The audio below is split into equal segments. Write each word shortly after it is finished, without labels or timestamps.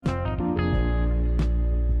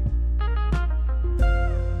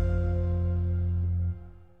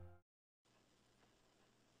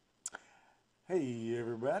Hey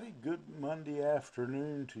everybody, good Monday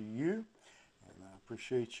afternoon to you, and I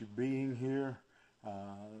appreciate you being here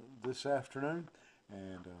this afternoon,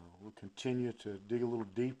 and we'll continue to dig a little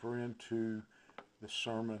deeper into the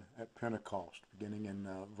sermon at Pentecost, beginning in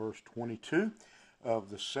verse 22 of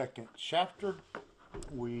the second chapter.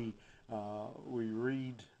 We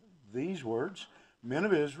read these words. Men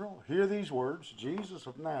of Israel, hear these words. Jesus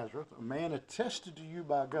of Nazareth, a man attested to you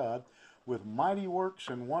by God with mighty works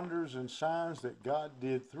and wonders and signs that God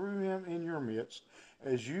did through him in your midst,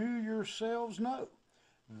 as you yourselves know.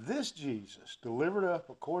 This Jesus, delivered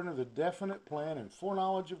up according to the definite plan and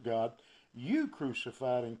foreknowledge of God, you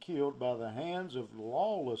crucified and killed by the hands of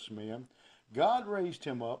lawless men. God raised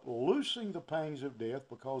him up, loosing the pangs of death,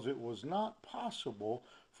 because it was not possible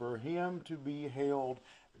for him to be held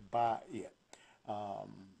by it.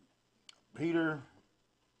 Peter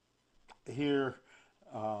here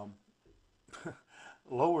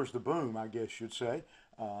lowers the boom, I guess you'd say,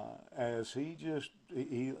 as he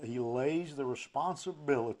lays the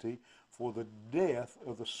responsibility for the death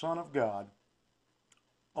of the Son of God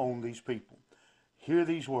on these people. Hear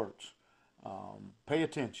these words. Pay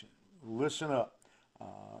attention. Listen up.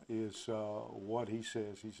 Is what he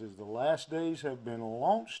says. He says the last days have been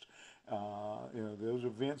launched. Those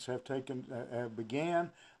events have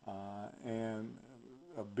began, and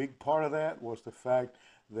a big part of that was the fact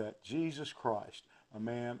that Jesus Christ, a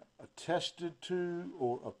man attested to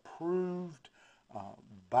or approved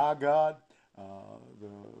by God.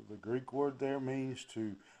 The Greek word there means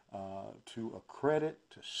to accredit,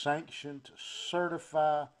 to sanction, to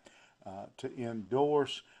certify, to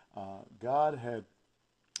endorse. God had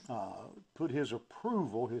put his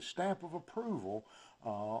approval, his stamp of approval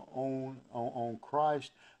on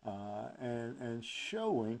Christ, and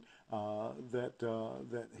showing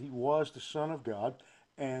that he was the Son of God,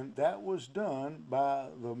 and that was done by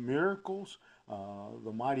the miracles,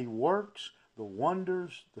 the mighty works, the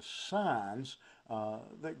wonders, the signs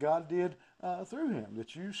that God did through him,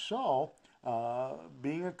 that you saw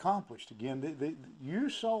being accomplished. Again, you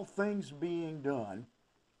saw things being done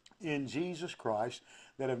in Jesus Christ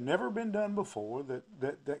that have never been done before,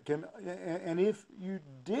 that can, and if you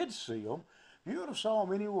did see them, if you would have saw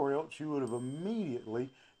them anywhere else, you would have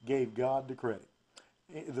immediately gave God the credit.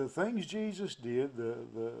 The things Jesus did,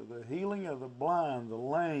 the healing of the blind, the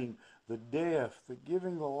lame, the deaf, the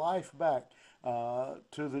giving the life back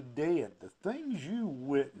to the dead, the things you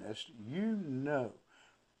witnessed, you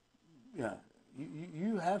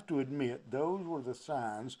have to admit those were the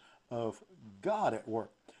signs of God at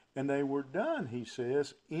work. And they were done, he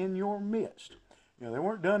says, in your midst. They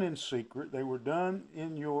weren't done in secret. They were done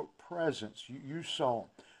in your presence. You saw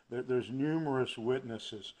them. There's numerous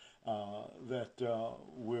witnesses that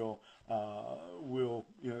will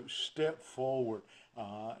step forward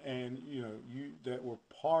and that were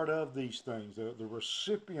part of these things, the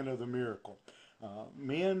recipient of the miracle.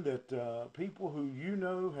 Men that people who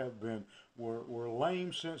were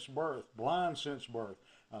lame since birth, blind since birth,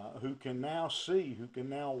 who can now see, who can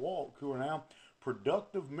now walk, who are now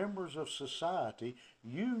productive members of society.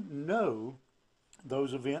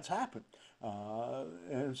 Those events happen,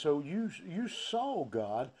 and so you saw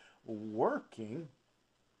God working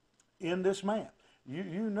in this man.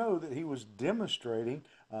 You know that he was demonstrating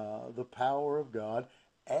the power of God,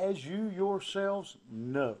 as you yourselves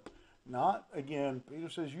know. Not, again, Peter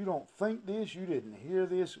says, you don't think this, you didn't hear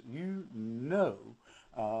this, you know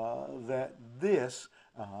that this,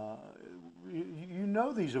 you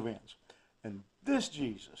know these events. And this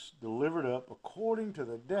Jesus delivered up according to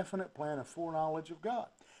the definite plan of foreknowledge of God.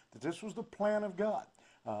 That this was the plan of God,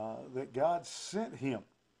 that God sent him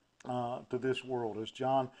to this world, as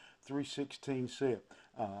John 3:16 said.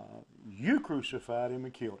 You crucified him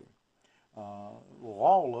and killed him.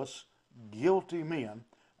 Lawless, guilty men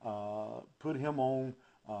put him on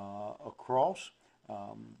a cross.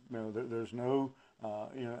 There's no,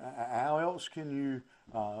 how else can you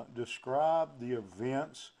describe the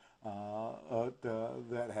events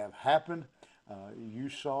that have happened? You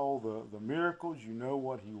saw the miracles. You know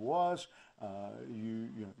what he was.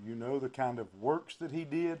 You know the kind of works that he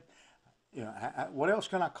did. What else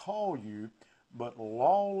can I call you but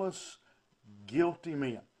lawless, guilty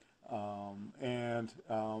men?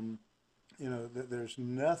 There's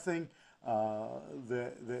nothing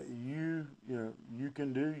that you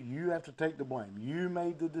can do. You have to take the blame. You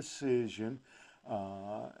made the decision,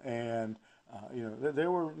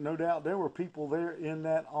 there were no doubt there were people there in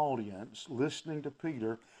that audience listening to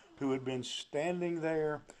Peter who had been standing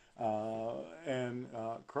there and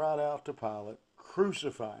cried out to Pilate,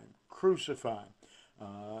 "Crucify him, crucify him."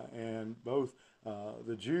 And both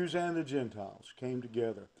the Jews and the Gentiles came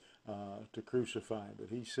together to crucify him. But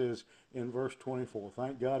he says in verse 24,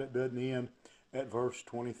 thank God it doesn't end at verse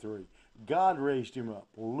 23. God raised him up,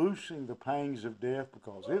 loosing the pangs of death,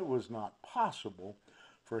 because it was not possible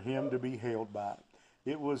for him to be held by it.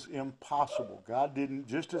 It was impossible. God didn't,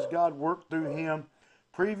 just as God worked through him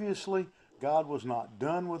previously, God was not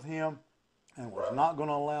done with him and was not going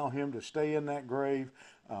to allow him to stay in that grave,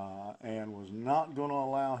 and was not going to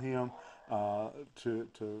allow him to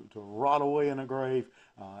rot away in a grave.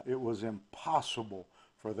 It was impossible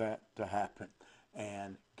for that to happen.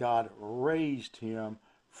 And God raised him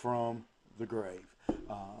from the grave.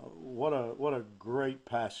 What a great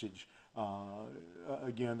passage.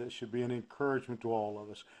 Again, that should be an encouragement to all of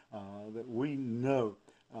us, that we know.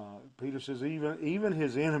 Peter says even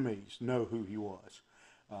his enemies know who he was.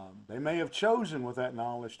 They may have chosen with that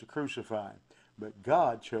knowledge to crucify him, but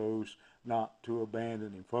God chose not to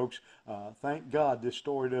abandon him. Folks, thank God this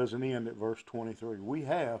story doesn't end at verse 23. We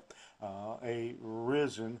have a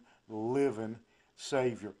risen, living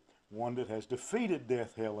Savior, one that has defeated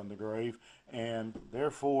death, hell, and the grave, and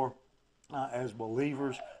therefore, as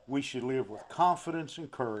believers, we should live with confidence and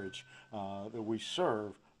courage that we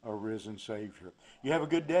serve a risen Savior. You have a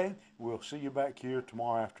good day. We'll see you back here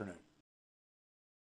tomorrow afternoon.